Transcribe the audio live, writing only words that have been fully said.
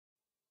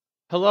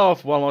Hello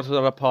everyone, welcome to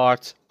another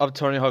part of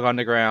Tony Hawk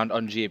Underground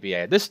on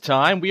GBA. This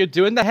time we are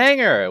doing the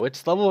Hangar, which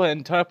is level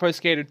in Tony Hawk Pro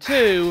Skater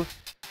 2,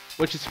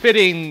 which is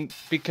fitting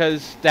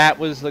because that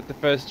was like the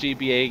first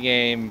GBA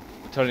game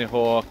with Tony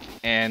Hawk,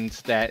 and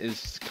that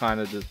is kind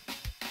of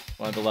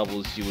one of the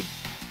levels you would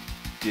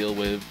deal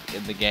with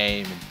in the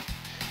game.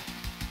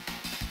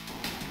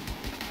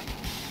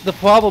 The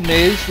problem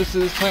is, this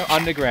is Tony Hawk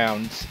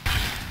Underground,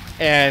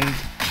 and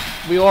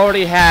we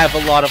already have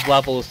a lot of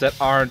levels that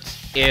aren't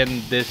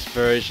in this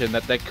version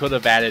that they could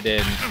have added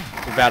in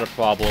without a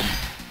problem.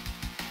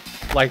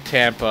 Like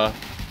Tampa.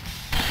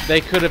 They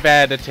could have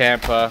added a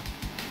Tampa.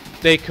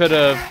 They could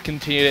have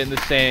continued it in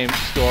the same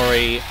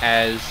story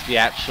as the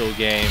actual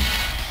game.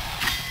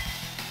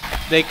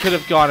 They could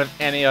have gone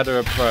with any other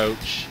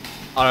approach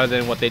other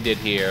than what they did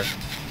here.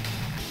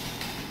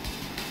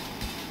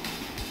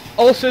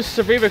 Also, it's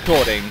a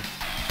re-recording.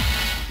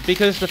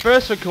 Because the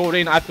first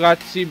recording, I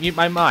forgot to mute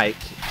my mic.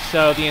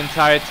 So the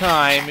entire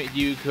time,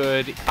 you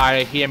could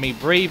either hear me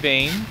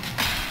breathing,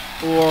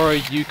 or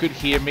you could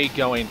hear me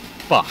going,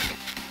 fuck,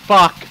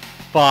 fuck,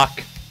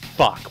 fuck,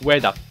 fuck. Where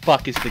the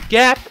fuck is the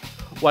gap?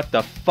 What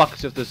the fuck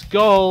is with this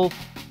goal?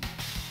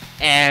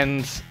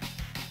 And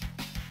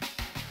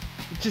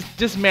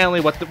just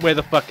mainly where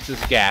the fuck is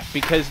this gap?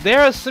 Because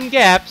there are some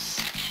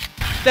gaps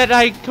that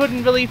I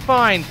couldn't really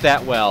find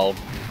that well.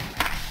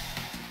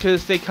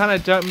 Because they kind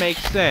of don't make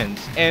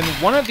sense. And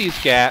one of these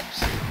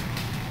gaps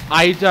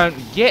I don't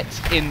get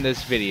in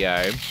this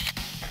video,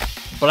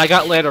 but I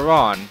got later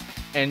on,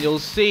 and you'll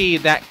see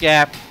that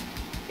gap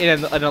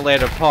in a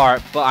later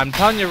part. But I'm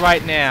telling you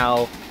right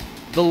now,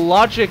 the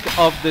logic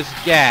of this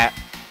gap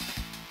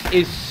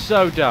is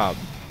so dumb.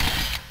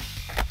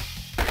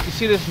 You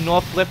see this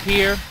north flip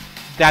here?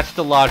 That's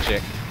the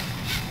logic.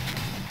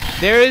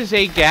 There is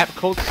a gap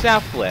called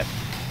south flip.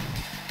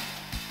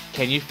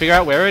 Can you figure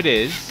out where it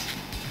is?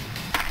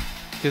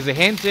 Because the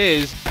hint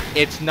is,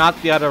 it's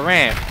not the other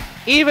ramp.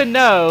 Even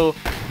though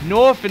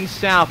north and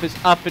south is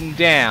up and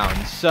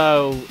down,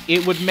 so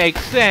it would make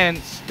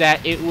sense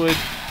that it would,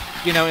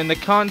 you know, in the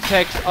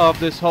context of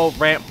this whole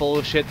ramp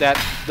bullshit,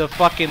 that the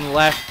fucking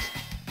left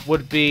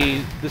would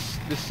be the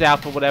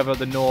south or whatever,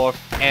 the north,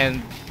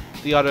 and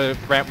the other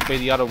ramp would be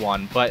the other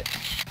one. But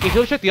if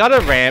you check the other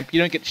ramp, you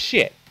don't get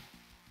shit.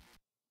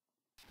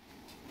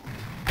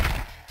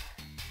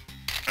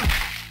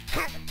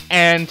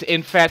 And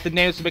in fact, the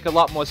names would make a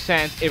lot more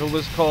sense if it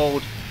was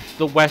called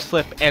the west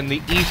flip and the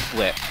east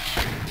flip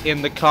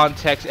in the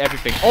context of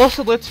everything.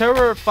 Also, the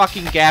Terror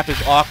fucking gap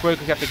is awkward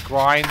because you have to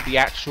grind the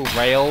actual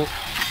rail,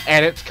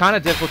 and it's kind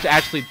of difficult to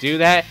actually do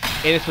that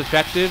in its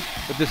perspective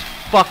with this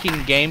fucking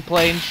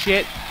gameplay and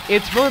shit.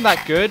 It's really not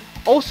good.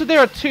 Also, there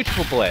are two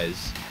triple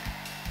blares.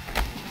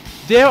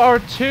 There are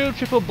two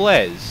triple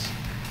blares.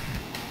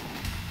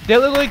 They're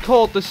literally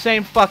called the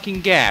same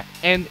fucking gap,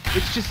 and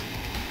it's just...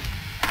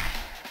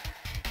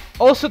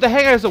 Also, the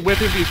Hangar has a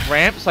whip of these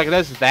ramps, like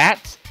there's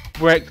that,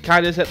 where it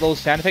kind of is that little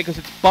sound effect because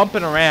it's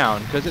bumping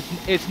around, because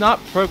it's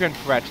not programmed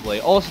correctly.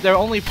 Also, there are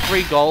only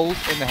 3 goals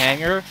in the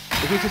Hangar,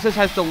 which means this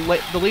has the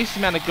least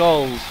amount of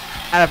goals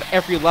out of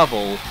every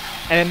level,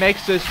 and it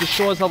makes this the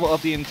shortest level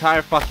of the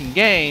entire fucking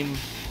game.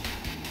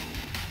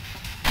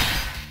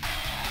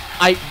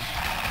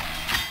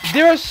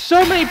 There are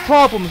so many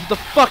problems with the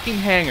fucking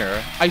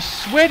Hangar. I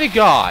swear to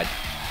God.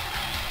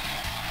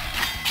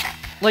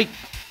 Like,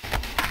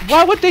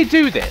 why would they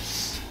do this?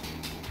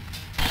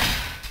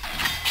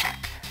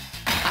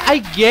 I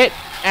get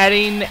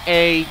adding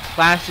a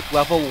classic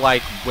level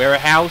like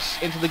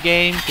Warehouse into the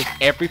game, because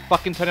every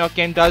fucking Tony Hawk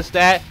game does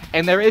that,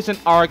 and there is an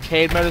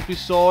arcade mode as we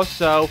saw,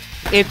 so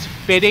it's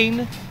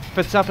fitting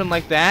for something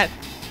like that.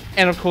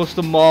 And of course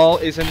the mall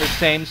is in the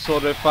same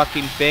sort of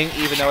fucking thing,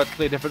 even though it's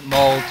a different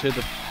mall to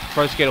the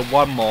Pro Skater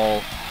 1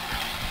 mall.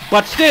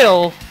 But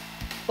still,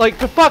 like,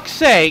 for fuck's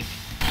sake,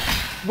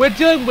 we're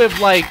dealing with,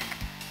 like,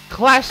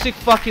 classic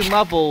fucking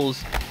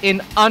levels in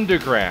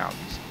Underground.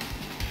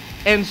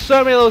 And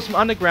so many of those from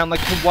Underground,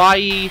 like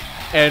Hawaii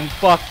and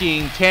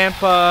fucking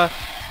Tampa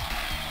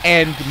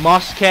and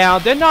Moscow,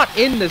 they're not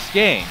in this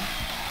game.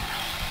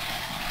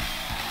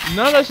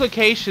 None of those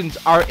locations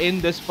are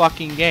in this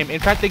fucking game. In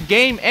fact, the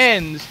game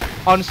ends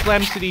on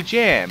Slam City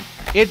Jam.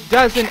 It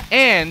doesn't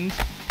end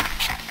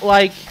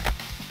like...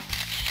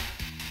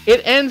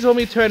 It ends when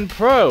we turn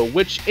pro,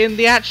 which in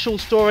the actual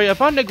story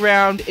of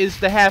Underground is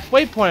the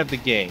halfway point of the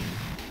game.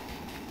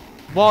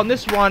 While in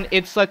this one,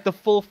 it's like the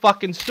full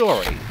fucking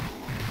story.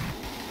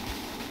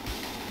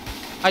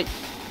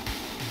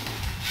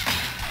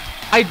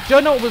 I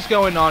don't know what was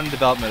going on in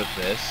development of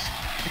this,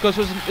 because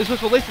this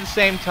was released at the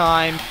same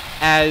time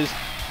as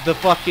the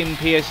fucking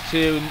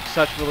PS2 and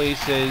such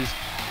releases,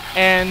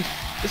 and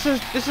this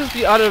is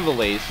the other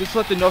release. This is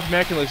like the North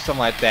American release, something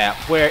like that,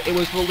 where it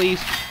was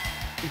released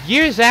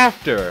years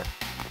after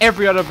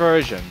every other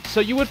version.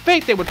 So you would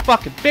think they would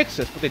fucking fix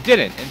this, but they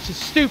didn't, and it's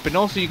just stupid. And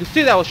also, you can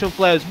see that with Triple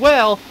Blair as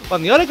well,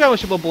 on the other ground with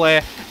Triple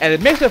Blair, and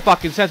it makes no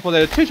fucking sense when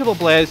there are 2 Triple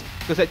Blairs,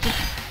 because it just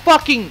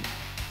fucking...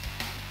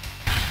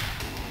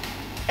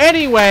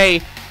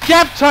 Anyway,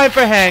 gap time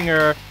for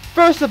Hangar.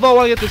 First of all, I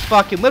want to get this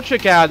fucking lip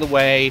trick out of the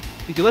way.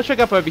 If you lip trick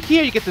up over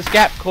here, you get this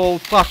gap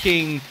called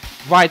fucking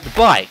ride the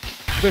bike.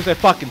 There's no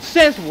fucking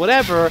sense,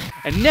 whatever.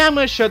 And now I'm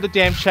going to show the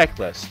damn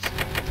checklist.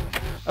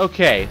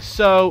 Okay,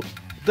 so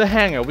the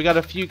hangar. We got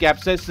a few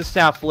gaps. There's the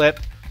south lip.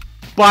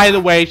 By the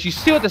way, did you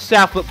see what the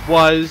south lip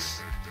was?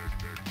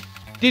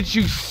 Did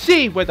you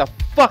see where the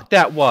fuck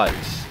that was?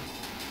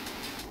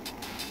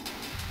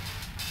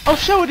 I'll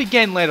show it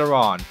again later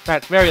on. In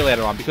fact, very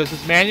later on, because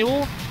this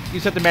manual, you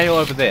set the manual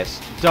over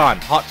this. Done.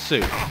 Hot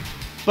soup.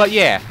 But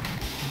yeah,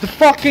 the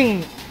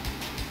fucking...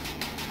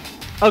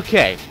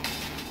 Okay.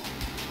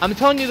 I'm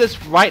telling you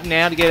this right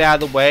now to get it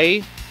out of the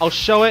way. I'll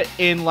show it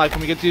in, like,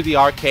 when we get to the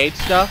arcade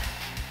stuff.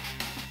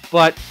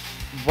 But,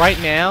 right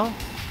now,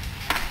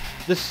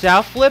 the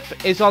south lip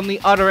is on the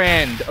other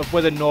end of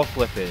where the north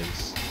lip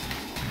is.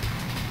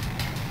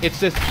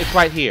 It's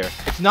right here.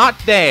 It's not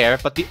there,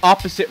 but the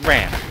opposite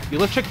ramp. You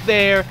lip trick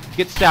there, you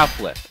get south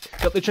lip.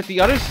 You lip trick the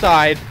other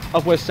side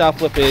of where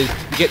south lip is,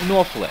 you get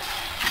north lip.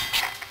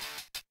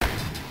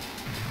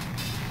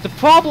 The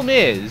problem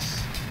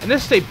is, and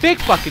this is a big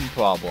fucking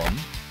problem,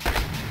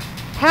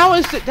 how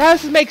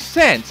does it make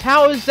sense?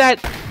 How is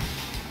that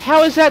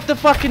the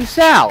fucking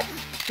south?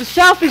 The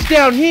south is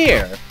down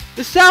here.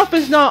 The south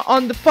is not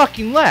on the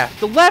fucking left.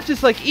 The left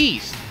is like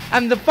east,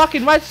 and the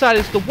fucking right side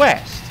is the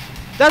west.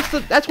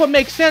 That's what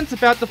makes sense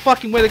about the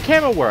fucking way the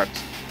camera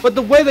works. But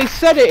the way they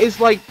said it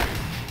is like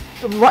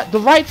the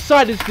right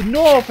side is the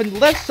north and the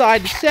left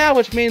side is south,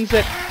 which means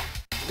that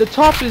the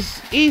top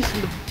is east.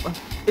 And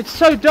it's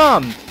so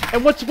dumb.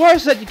 And what's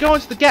worse is that you go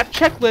into the gap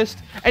checklist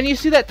and you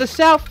see that the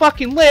south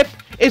fucking lip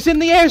is in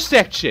the air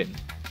section.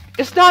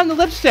 It's not in the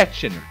lip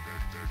section.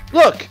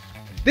 Look,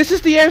 this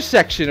is the air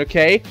section,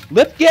 okay?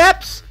 Lip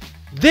gaps,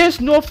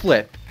 there's north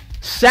lip.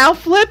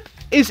 South lip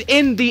is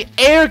in the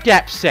air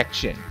gap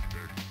section.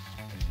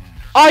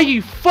 Are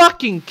you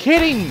fucking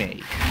kidding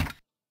me?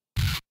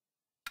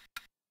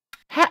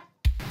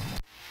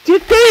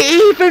 Did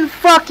they even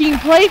fucking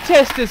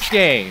playtest this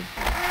game?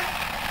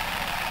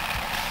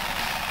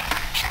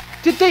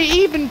 Did they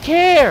even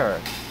care?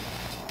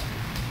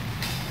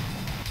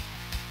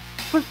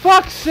 For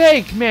fuck's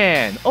sake,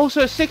 man.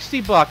 Also,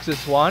 60 bucks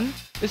this one.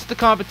 This is the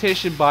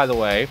competition, by the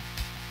way.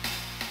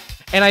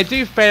 And I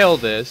do fail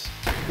this,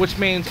 which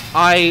means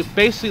I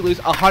basically lose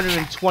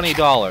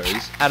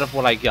 $120 out of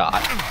what I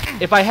got.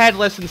 If I had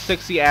less than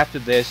 60 after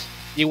this,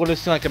 you would have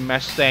seen like a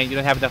message saying you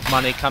don't have enough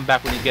money, come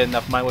back when you get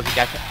enough money, which you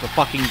got the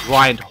fucking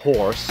grind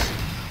horse.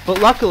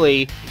 But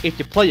luckily, if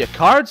you play your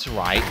cards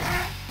right,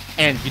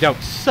 and you don't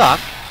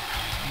suck,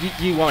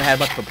 you won't have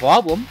much of a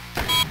problem.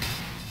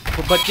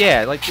 But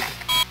yeah, like...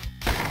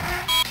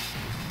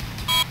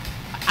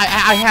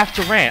 I have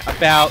to rant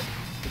about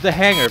the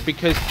hangar,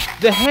 because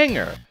the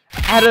hangar,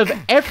 out of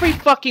every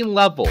fucking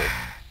level,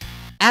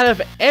 out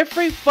of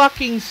every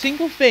fucking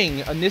single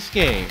thing on this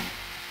game,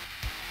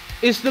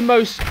 is the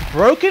most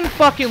broken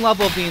fucking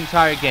level of the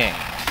entire game.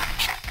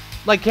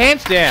 Like,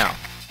 hands down.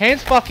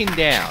 Hands fucking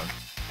down.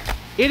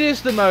 It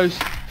is the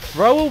most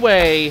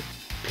throwaway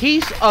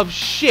piece of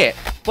shit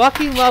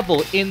fucking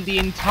level in the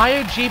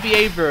entire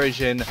GBA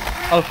version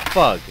of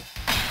Fug.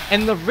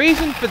 And the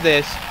reason for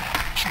this,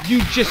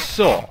 you just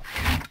saw.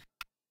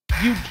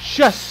 You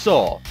just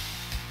saw.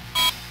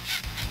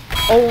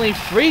 Only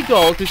 3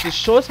 goals, which is the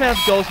shortest amount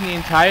of goals in the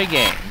entire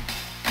game.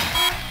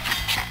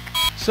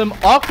 Some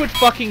awkward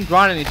fucking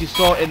grinding as you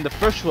saw in the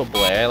first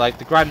roleplay, like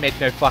the grind made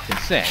no fucking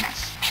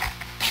sense.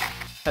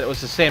 That it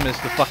was the same as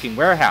the fucking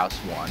warehouse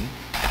one.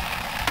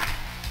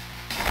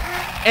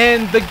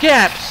 And the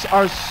gaps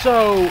are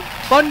so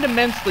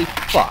fundamentally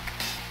fucked.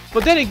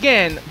 But then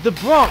again, the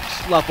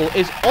Bronx level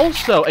is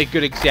also a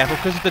good example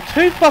because of the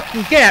 2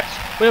 fucking gaps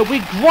where we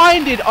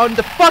grinded on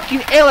the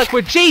fucking air like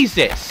we're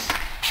Jesus.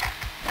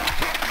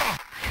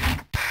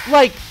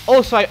 Like,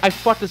 also, I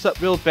fucked this up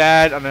real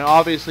bad, and I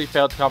obviously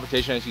failed the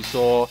competition, as you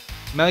saw.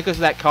 Mainly because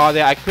of that car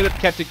there. I could have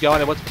kept it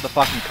going, I wanted to put the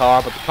fucking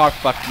car, but the car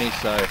fucked me,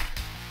 so...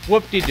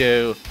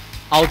 Whoop-de-doo.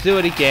 I'll do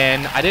it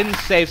again. I didn't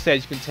save state,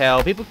 as you can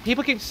tell.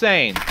 People keep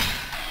saying...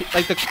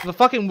 Like, the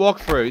fucking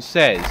walkthrough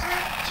says...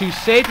 To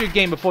save your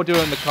game before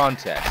doing the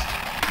contest.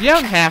 You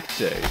don't have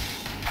to.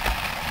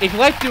 If you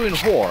like doing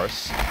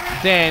horse,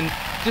 then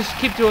just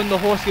keep doing the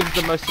horse gives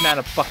the most amount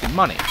of fucking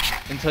money.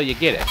 Until you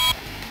get it.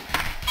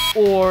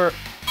 Or...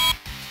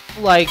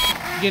 like,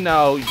 you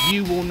know,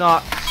 you will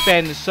not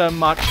spend so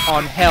much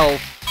on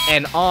health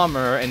and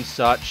armor and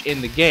such in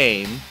the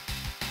game,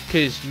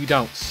 because you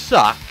don't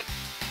suck,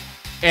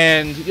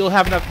 and you'll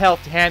have enough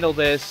health to handle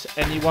this,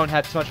 and you won't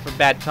have too much of a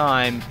bad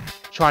time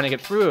trying to get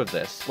through of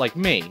this, like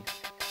me.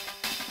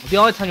 The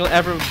only time you'll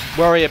ever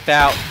worry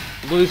about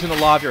losing a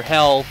lot of your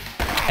health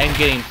and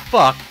getting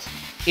fucked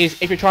is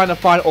if you're trying to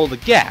find all the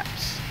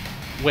gaps,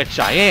 which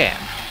I am.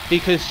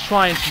 Because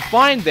trying to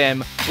find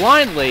them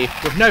blindly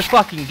with no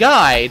fucking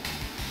guide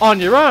on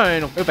your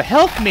own with a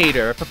health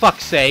meter, for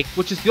fuck's sake,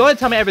 which is the only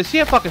time I ever see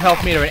a fucking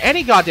health meter in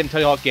any goddamn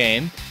Tony Hawk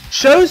game,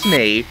 shows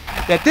me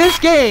that this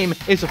game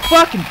is a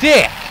fucking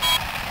dick.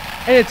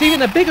 And it's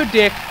even a bigger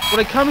dick when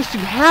it comes to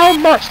how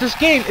much this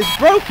game is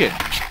broken.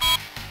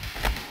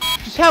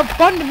 Just how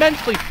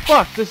fundamentally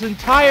fucked this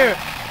entire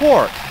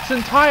port, this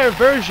entire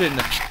version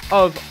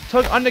of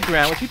Tug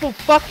Underground, which people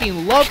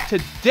fucking love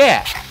to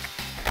death.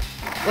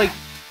 Like,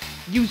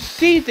 you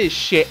see this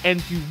shit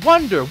and you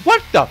wonder,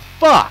 what the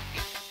fuck?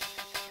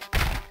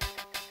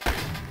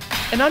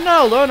 And I'm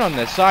not alone on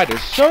this either.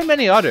 So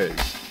many others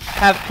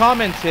have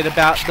commented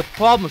about the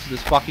problems with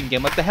this fucking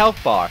game, like the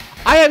health bar.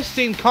 I have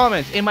seen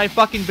comments in my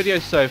fucking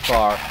videos so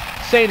far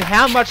saying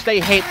how much they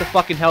hate the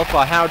fucking health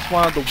bar, how it's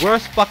one of the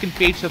worst fucking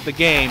features of the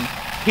game,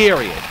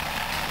 period.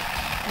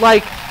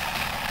 Like,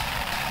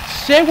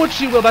 say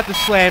what you will about the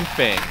slam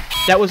thing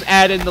that was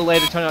added in the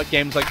later turnout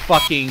games like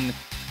fucking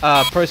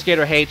Pro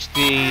Skater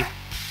HD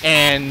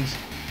and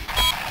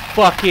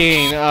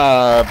fucking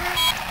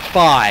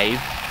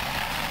 5.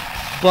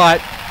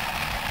 But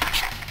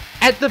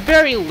at the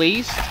very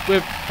least,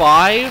 with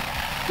 5,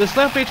 the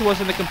slam feature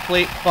wasn't a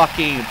complete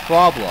fucking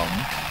problem.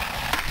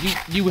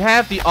 You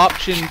have the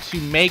option to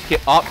make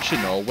it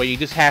optional, where you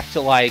just have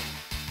to, like,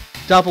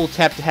 double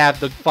tap to have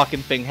the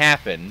fucking thing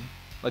happen.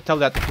 Like, tell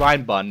that the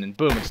grind button, and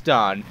boom, it's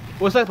done.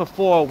 It was like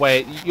before,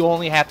 where you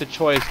only have the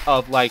choice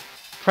of, like,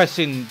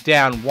 pressing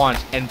down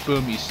once, and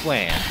boom, you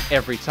slam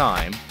every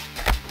time.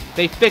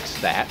 They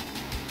fixed that.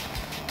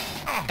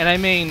 And I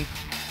mean,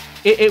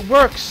 it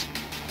works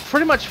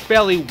pretty much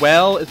fairly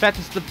well. In fact,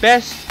 it's the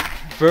best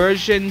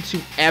version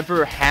to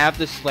ever have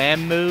the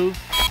slam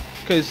move,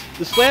 because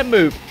the slam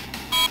move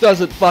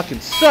doesn't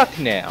fucking suck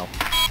now.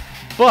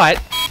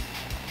 But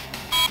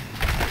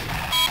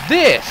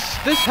this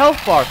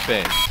health bar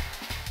thing,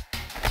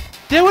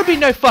 there would be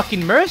no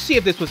fucking mercy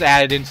if this was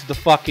added into the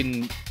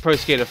fucking Pro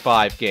Skater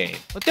 5 game.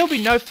 But there would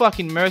be no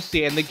fucking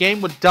mercy, and the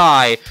game would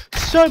die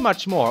so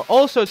much more.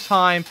 Also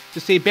time to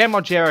see Bam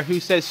Margera,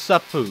 who says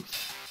sup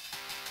hoof.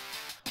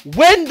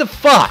 When the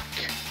fuck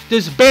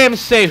does Bam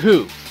say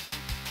hoof?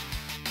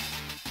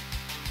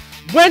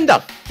 When the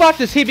fuck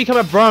does he become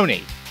a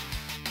brony?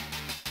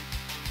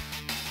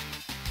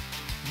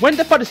 When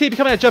the fuck does he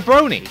become a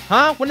jabroni?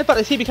 Huh? When the fuck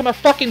does he become a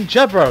fucking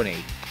jabroni?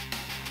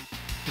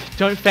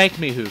 Don't thank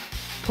me,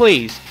 hoof.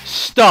 Please,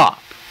 stop.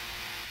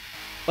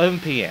 11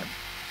 PM.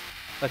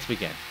 Let's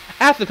begin.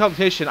 After the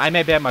competition, I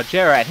met Bam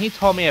Margera, and he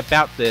told me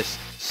about this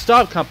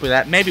startup company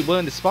that may be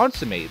willing to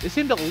sponsor me. They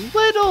seemed a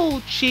little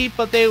cheap,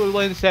 but they were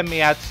willing to send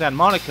me out to Santa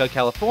Monica,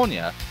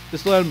 California,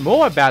 just to learn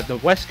more about the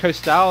West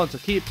Coast style and to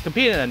keep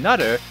competing in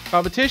another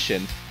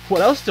competition. What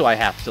else do I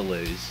have to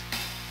lose?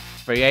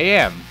 3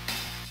 AM.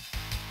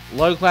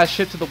 Low-class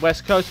ship to the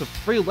West Coast with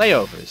free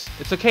layovers.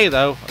 It's okay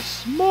though, a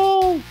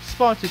small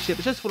sponsorship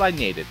is just what I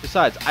needed.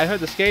 Besides, I heard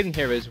the skating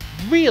here is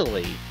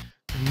really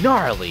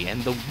gnarly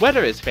and the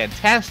weather is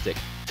fantastic.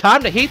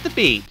 Time to heat the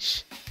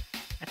beach!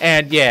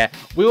 And yeah,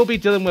 we will be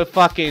dealing with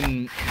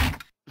fucking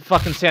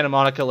Santa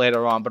Monica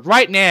later on, but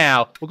right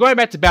now, we're going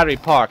back to Battery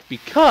Park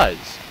because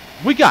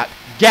we got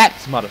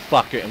gaps,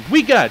 motherfucker, and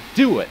we gotta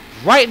do it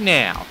right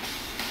now.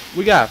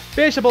 We gotta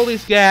finish up all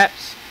these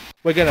gaps.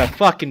 We're gonna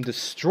fucking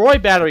destroy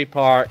Battery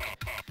Park,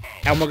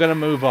 and we're gonna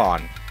move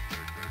on.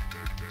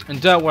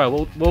 And don't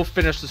worry, we'll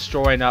finish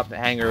destroying up the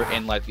Hangar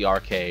in like the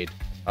arcade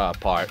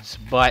parts.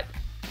 But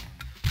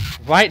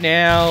right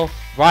now,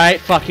 right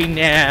fucking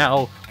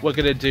now, we're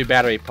gonna do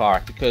Battery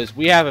Park because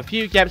we have a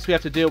few gaps we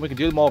have to do. We can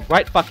do them all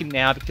right fucking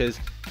now because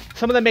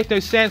some of them make no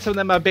sense, some of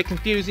them are a bit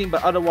confusing,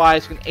 but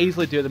otherwise we can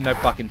easily do them no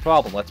fucking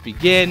problem. Let's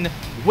begin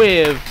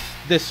with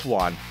this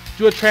one.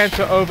 Do a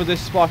transfer over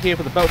this spot here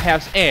for the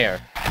Boathouse Air.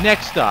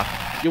 Next up,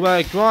 you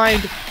want to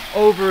grind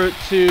over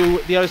to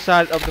the other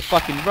side of the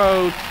fucking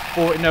road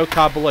for no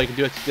car below. You can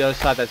do it to the other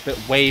side that's a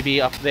bit wavy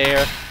up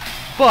there.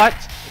 But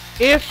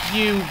if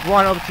you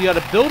grind over to the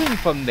other building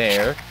from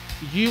there,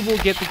 you will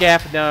get the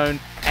gap known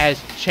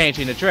as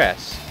changing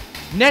address.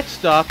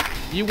 Next up,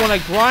 you want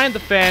to grind the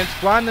fence,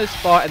 grind this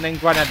spot, and then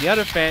grind out the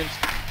other fence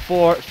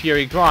for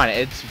Fury Grind.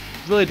 It's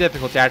really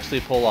difficult to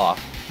actually pull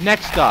off.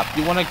 Next up,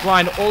 you want to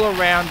grind all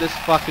around this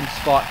fucking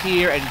spot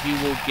here, and you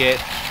will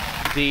get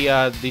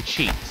the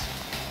cheats.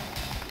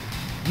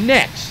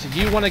 Next,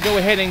 you want to go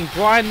ahead and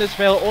grind this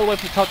rail all the way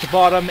from top to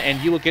bottom,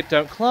 and you will get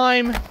Don't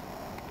Climb.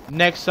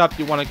 Next up,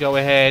 you want to go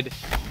ahead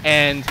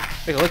and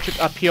make electric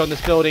up here on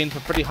this building for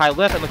pretty high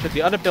lift, and electric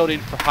the other building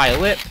for high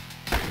lift,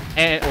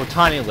 or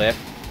tiny lift.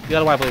 The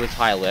other one I believe is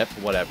high lift,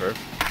 whatever.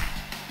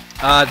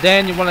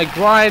 Then you want to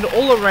grind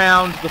all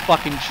around the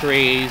fucking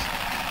trees.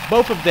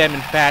 Both of them,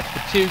 in fact,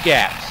 for 2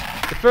 gaps.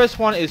 The first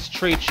one is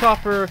Tree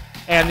Chopper,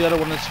 and the other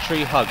one is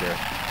Tree Hugger.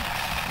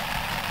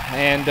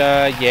 And,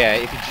 yeah,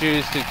 if you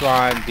choose to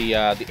grind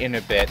the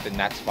inner bit, then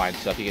that's fine.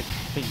 So I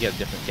think you get a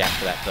different gap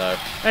for that, though.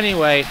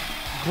 Anyway,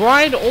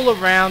 grind all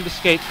around the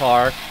skate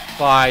park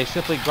by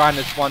simply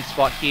grinding this one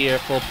spot here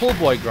for Pool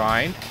Boy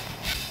Grind.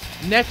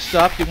 Next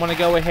up, you want to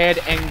go ahead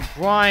and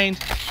grind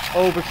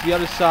over to the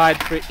other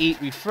side for Eat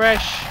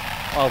Refresh,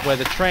 where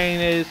the train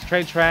is,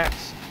 train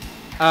tracks.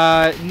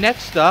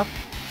 Next up,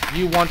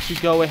 you want to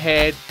go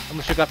ahead, I'm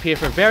going to check up here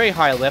for very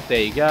high lift,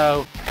 there you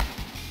go.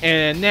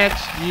 And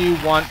next, you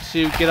want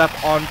to get up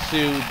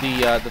onto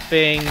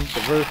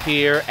the roof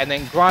here, and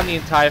then grind the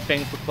entire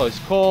thing for close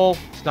call.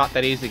 It's not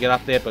that easy to get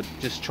up there, but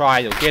just try,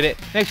 you'll get it.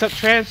 Next up,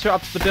 transfer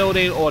up to the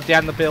building or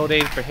down the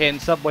building for hidden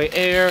subway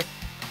air.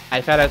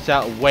 I found that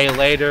out way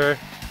later.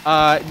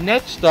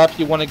 Next up,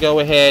 you want to go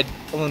ahead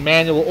on the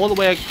manual all the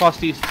way across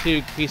these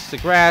two pieces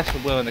of grass for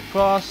wheeling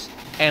across.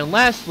 And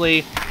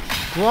lastly,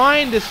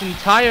 grind this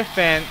entire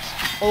fence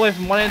all the way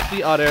from one end to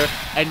the other,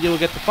 and you will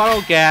get the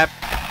final gap,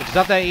 which is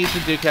not that easy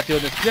to do. You have to do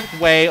it in a specific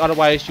way,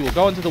 otherwise you will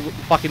go into the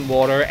fucking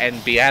water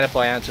and be out of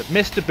bounds with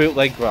Mr.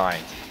 Bootleg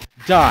Grind.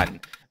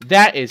 Done.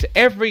 That is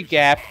every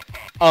gap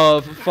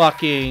of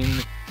fucking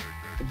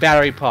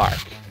Battery Park.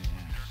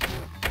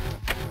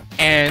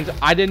 And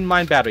I didn't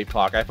mind Battery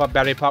Park. I thought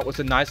Battery Park was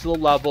a nice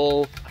little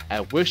level.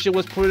 I wish it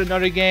was put in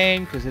another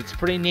game, because it's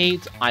pretty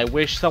neat. I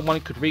wish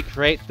someone could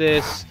recreate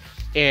this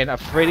in a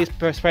 3D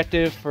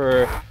perspective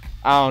for,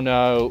 I don't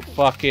know,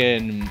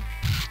 fucking,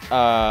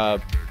 I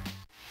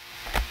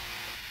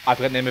forgot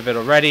the name of it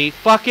already.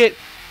 Fuck it.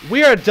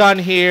 We are done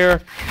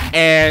here,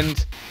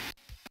 and,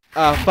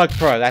 fuck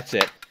Pro, that's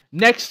it.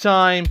 Next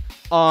time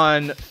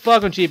on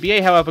Thug on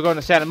GBA, however, going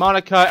to Santa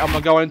Monica, and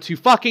we're going to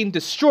fucking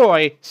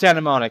destroy Santa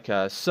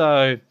Monica.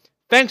 So,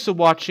 thanks for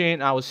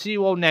watching. I will see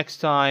you all next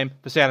time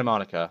for Santa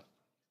Monica.